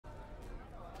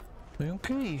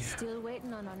Okay. Still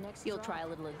waiting on our next. You'll try a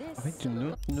little of this. I do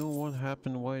not know what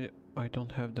happened, why I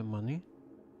don't have the money.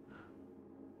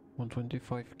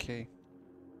 125k.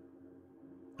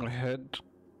 I had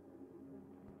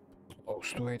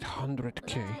close to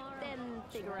 800k. Then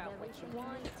figure out what you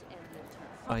want and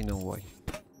I know why.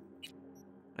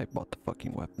 I bought the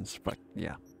fucking weapons, but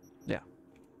yeah.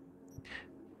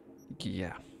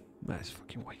 Yeah, that's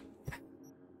fucking why.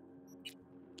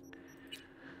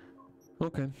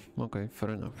 Okay,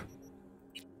 fair enough.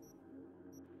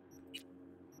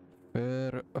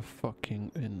 Fair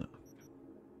fucking enough.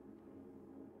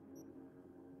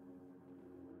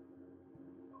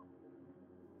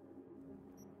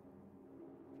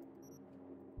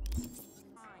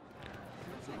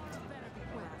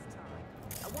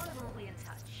 One of them will be in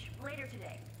touch later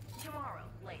today, tomorrow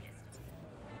latest.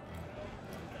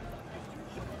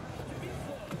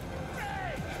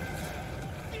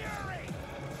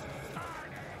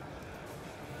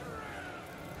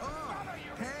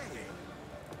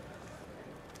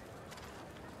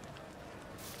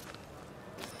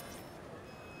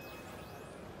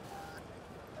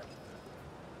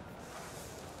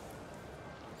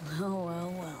 Oh,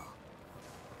 well.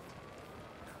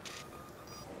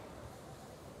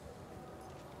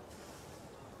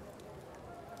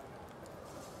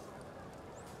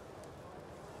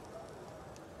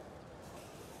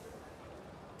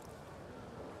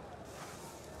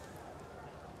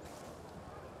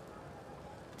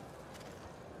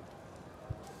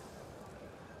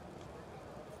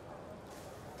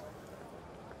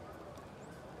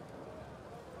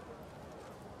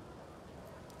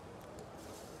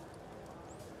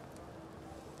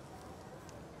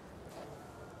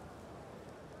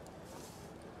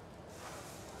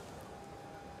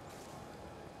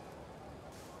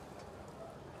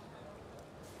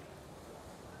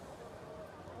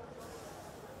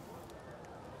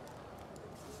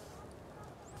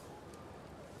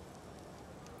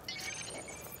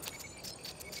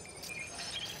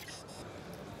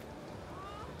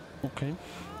 Okay.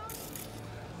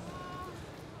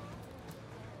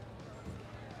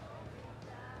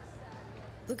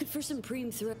 Looking for some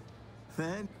preem thread.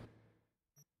 Fan?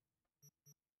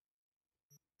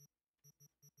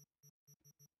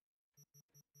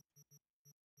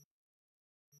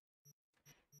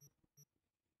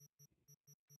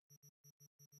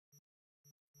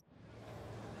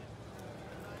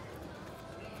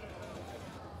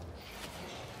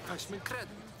 This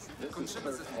is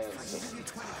Kurt Hansen.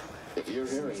 If you're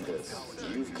hearing this,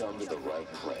 you've come to the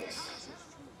right place.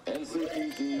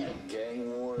 NCPD,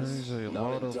 gang wars, There's a not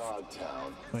lot a of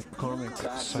dogtown. iconic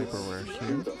Taxes, cyberware who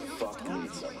here. the fuck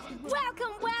needs them?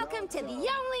 Welcome to the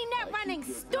only net running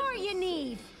store you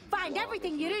need. Find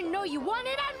everything you didn't know you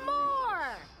wanted and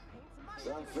more.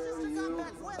 Sound fair to you?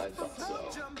 I thought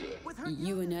so. Good.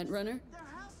 You a net runner?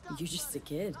 You're just a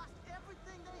kid.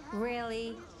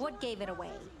 Really? What gave it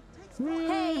away?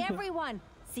 Hey, everyone!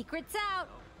 Secret's out.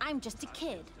 I'm just a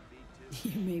kid.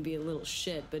 You may be a little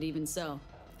shit, but even so.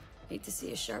 Hate to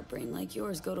see a sharp brain like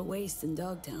yours go to waste in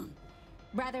Dogtown.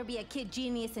 Rather be a kid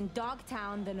genius in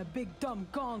Dogtown than a big dumb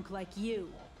gonk like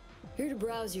you. Here to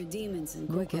browse your demons and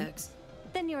quick hacks.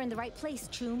 Then you're in the right place,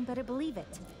 Choom. Better believe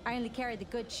it. I only carry the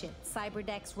good shit.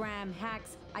 Cyberdecks, RAM,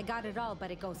 hacks. I got it all, but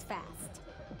it goes fast.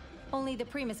 Only the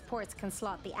Primus ports can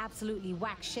slot the absolutely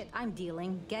whack shit I'm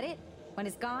dealing. Get it? When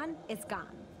it's gone, it's gone.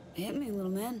 Hit me,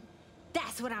 little man.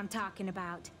 That's what I'm talking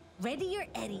about. Ready your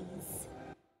eddies.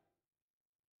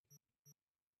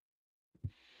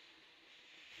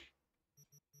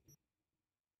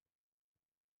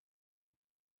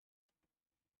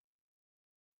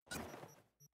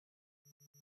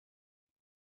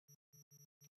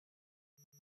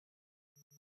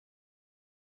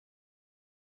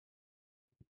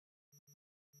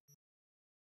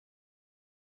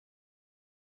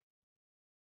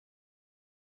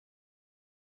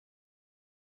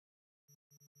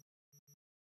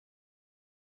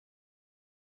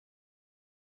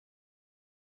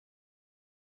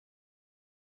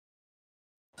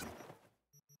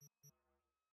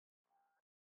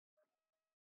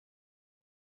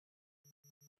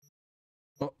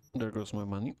 Oh, there goes my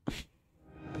money.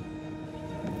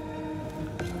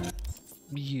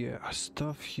 Yeah,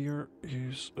 stuff here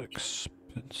is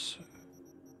expensive.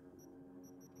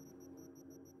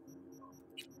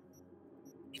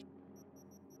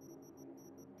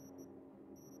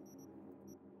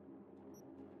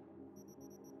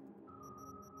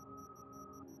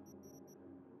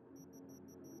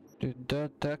 Did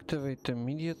that activate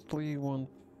immediately?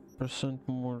 1%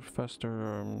 more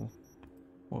faster,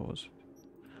 what was it?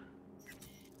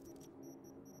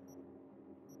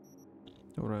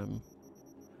 RAM.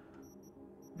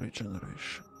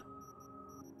 regeneration.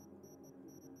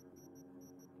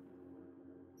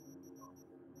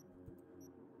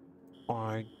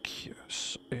 I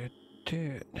guess it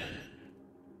did.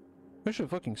 I should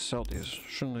fucking sell these,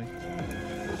 shouldn't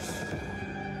I?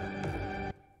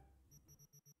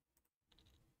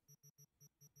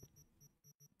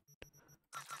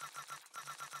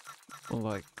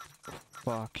 Like,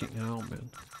 fucking hell, man.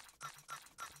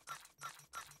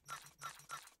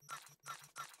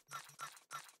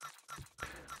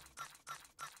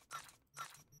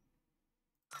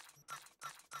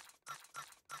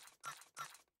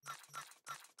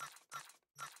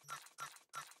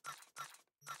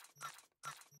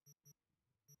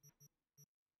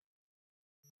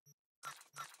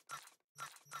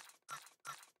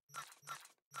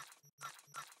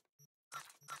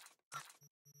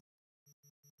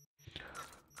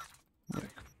 Like,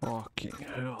 fucking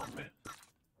hell, man.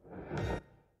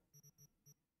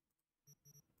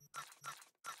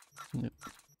 Yep.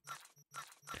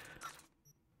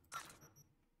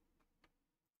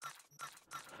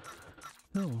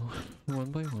 Oh,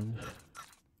 one by one.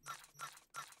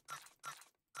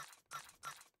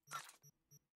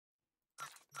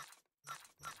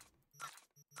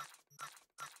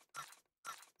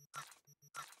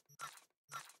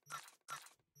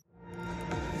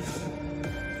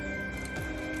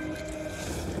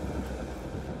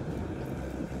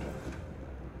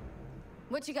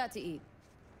 What you got to eat?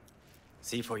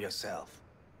 See for yourself.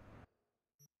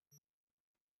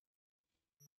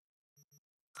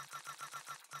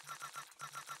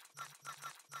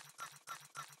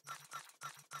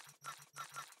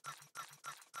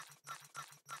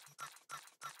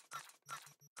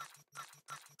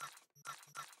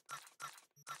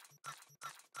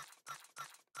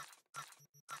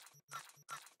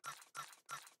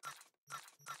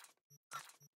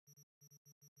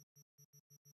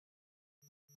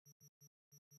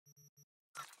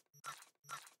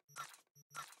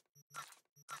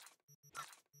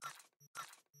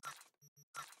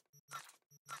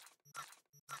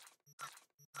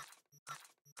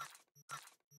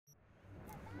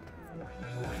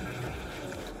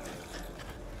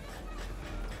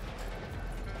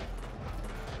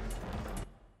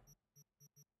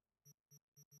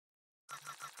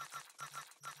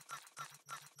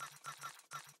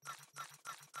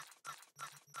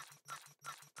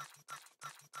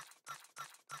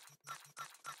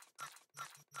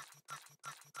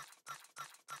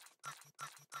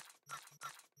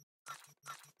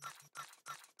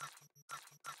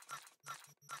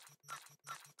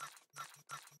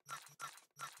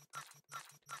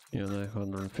 Yeah,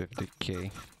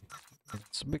 950k.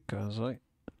 It's because I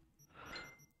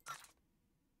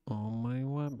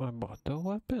bought the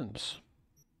weapons.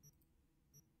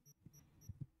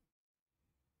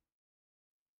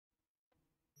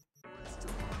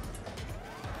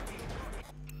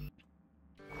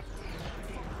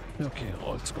 Okay,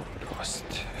 let's go for the west.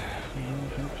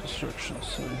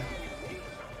 Instructions.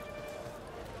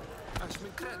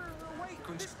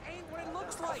 Wait, this ain't what it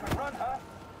looks like. Run, huh?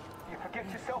 You forget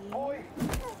yourself, boy?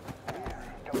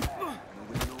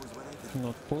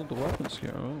 Not pull the weapons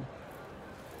here, oh.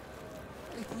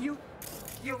 You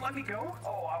let me go?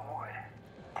 Oh, I would.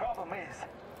 Problem is,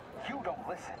 you don't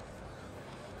listen.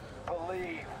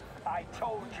 Believe, I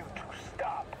told you to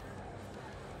stop.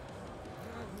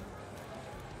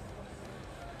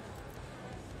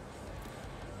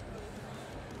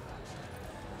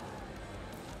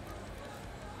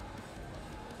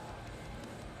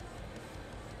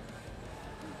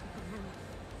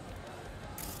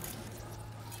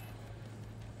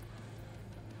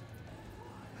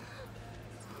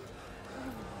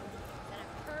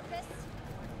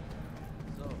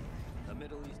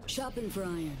 Shopping for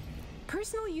iron.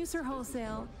 Personal use or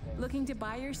wholesale? Looking to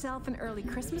buy yourself an early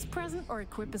Christmas present or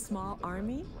equip a small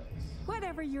army?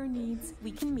 Whatever your needs,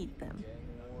 we can meet them.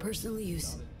 Personal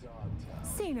use.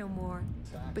 Say no more.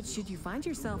 But should you find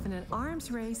yourself in an arms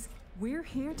race, we're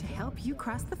here to help you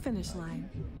cross the finish line.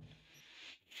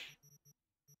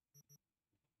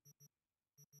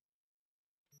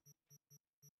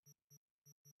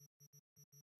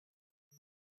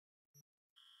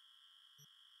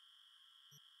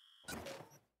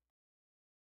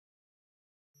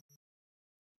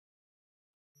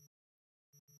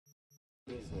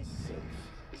 Business safe,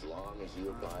 as long as you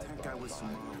abide by That guy was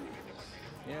Somali.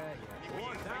 Yeah.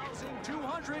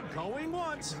 4,200 going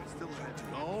once.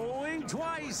 Going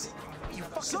twice. You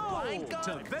fucking Sold blind guy.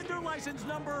 to vendor license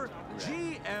number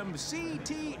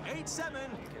GMCT87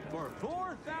 for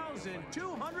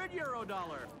 4,200 euro.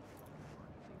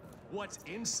 What's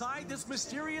inside this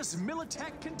mysterious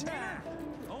Militech container?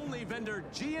 Only vendor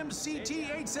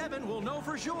GMCT87 will know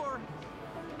for sure.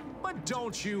 But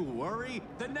don't you worry,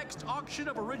 the next auction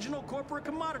of original corporate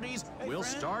commodities will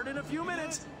start in a few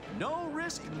minutes. No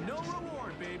risk, no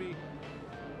reward, baby.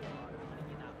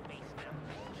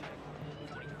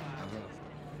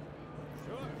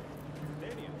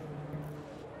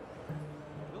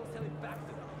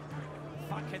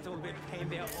 Fuckheads will be paying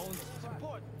their own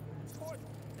support.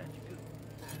 That you do.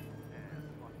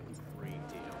 Great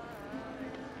deal.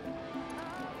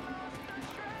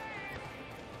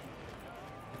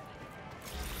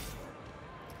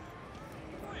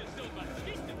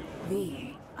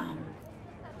 V,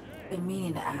 been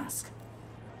meaning to ask.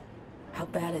 How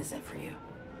bad is it for you?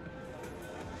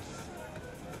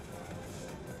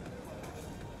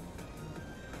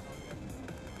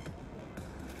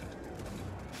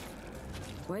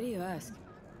 Why do you ask?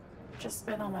 Just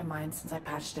been on my mind since I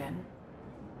patched in.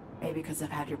 Maybe because I've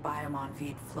had your Biomon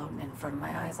feed floating in front of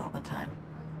my eyes all the time.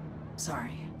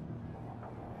 Sorry.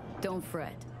 Don't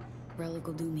fret. Relic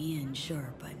will do me in,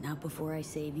 sure, but not before I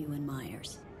save you and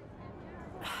Myers.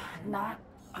 Not,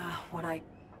 what I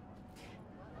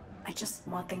just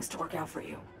want things to work out for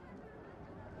you.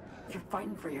 You're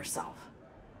fighting for yourself.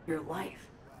 Your life.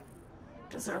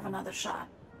 Deserve another shot.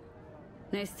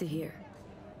 Nice to hear.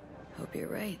 Hope you're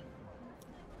right.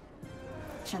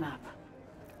 Chin up.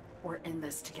 We're in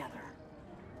this together.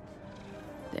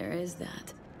 There is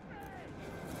that.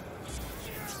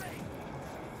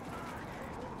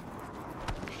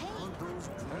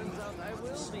 Turns out I will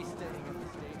be staying at the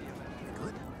stadium.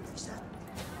 Good.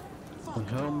 And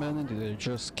how many did I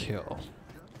just kill?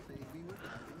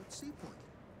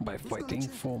 By fighting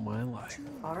for my life.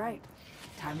 All right.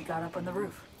 Time you got up on the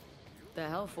roof. The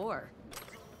hell for?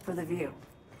 For the view.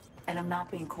 And I'm not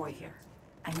being coy here.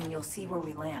 I mean, you'll see where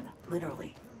we land,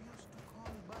 literally.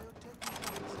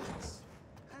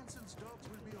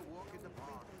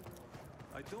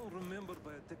 I don't remember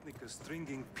Biotechnica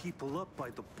stringing people up by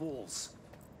the balls.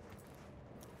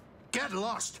 Get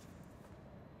lost!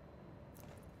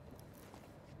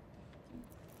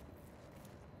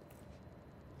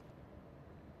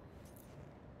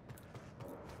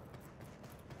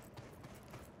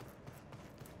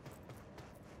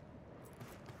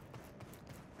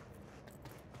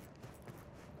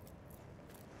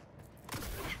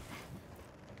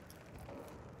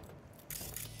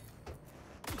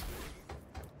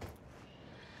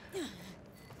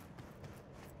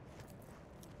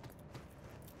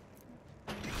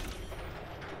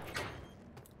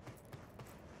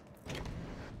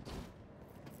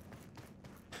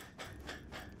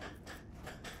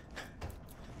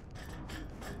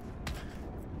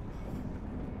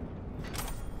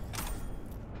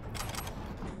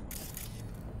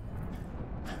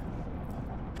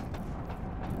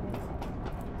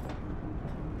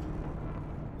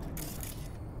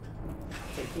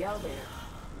 Take the elevator.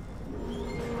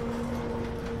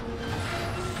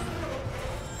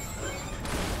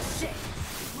 Shit!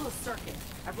 Blew a circuit.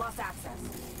 I've lost access.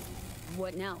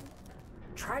 What now?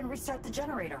 Try and restart the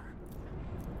generator.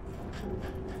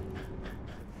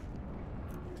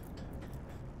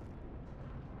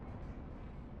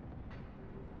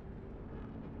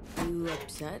 You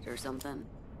upset or something?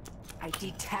 I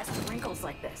detest wrinkles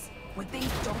like this. When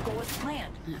things don't go as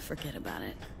planned. Forget about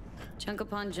it. Chunk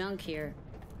upon junk here.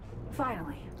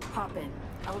 Finally. Hop in.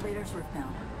 Elevator's roof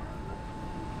now.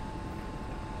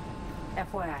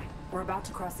 FYI, we're about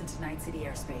to cross into Night City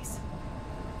airspace.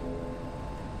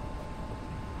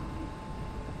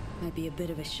 Might be a bit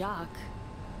of a shock.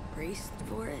 Braced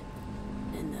for it.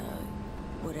 And,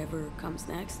 whatever comes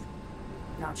next.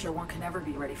 Not sure one can ever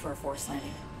be ready for a forced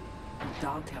landing.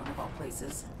 Dogtown of all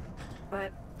places.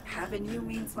 But having you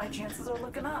means my chances are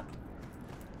looking up.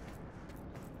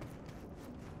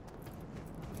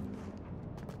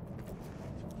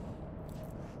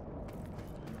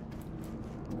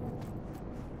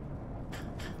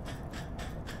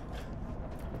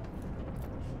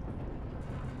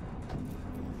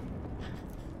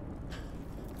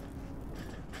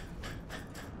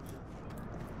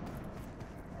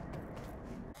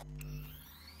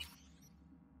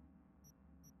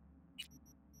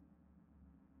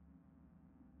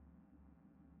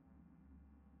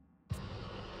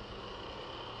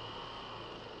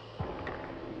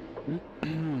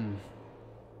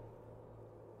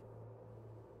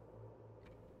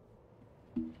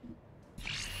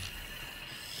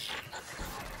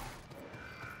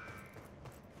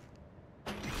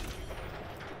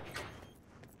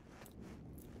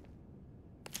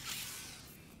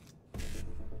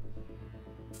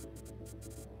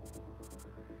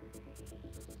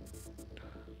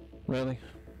 Really?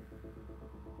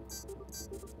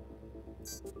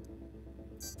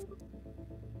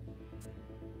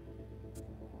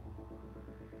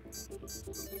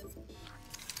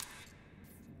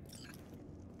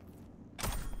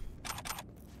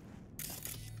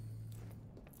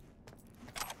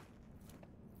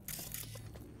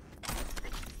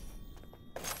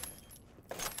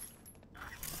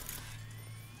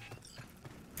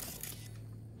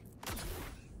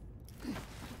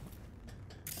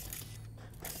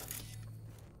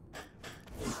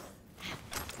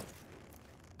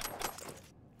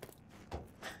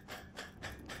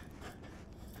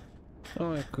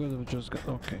 Oh, I could have just got.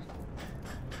 Okay.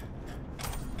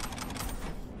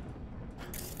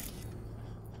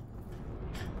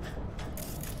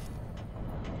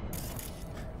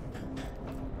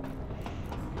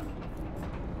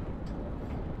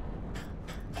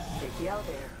 Take the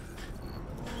elevator.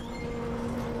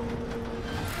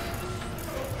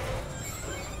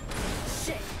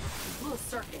 Shit! Blew a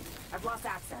circuit. I've lost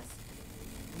access.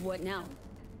 What now?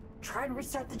 Try and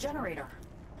restart the generator.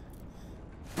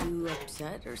 You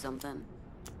upset or something?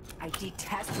 I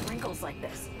detest wrinkles like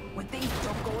this, when things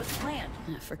don't go as planned.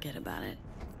 Forget about it.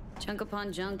 Chunk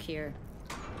upon junk here.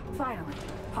 Finally,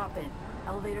 pop in.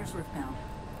 Elevator's roof-bound.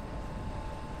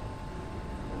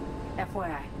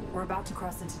 FYI, we're about to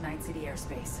cross into Night City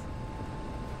airspace.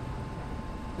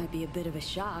 Might be a bit of a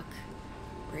shock.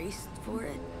 Braced for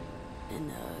it.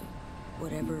 And,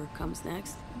 whatever comes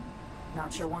next.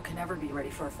 Not sure one can ever be ready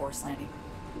for a forced landing.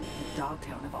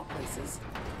 Dogtown of all places.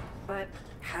 But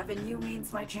having you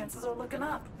means my chances are looking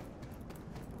up.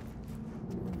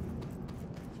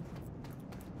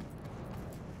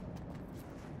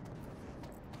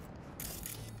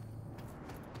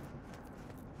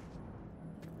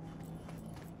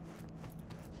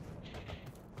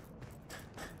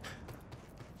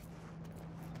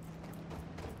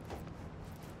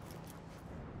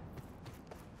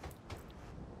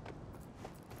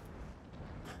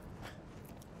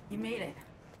 You made it.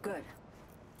 Good.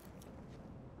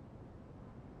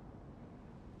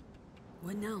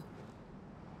 What now?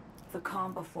 The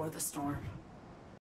calm before the storm.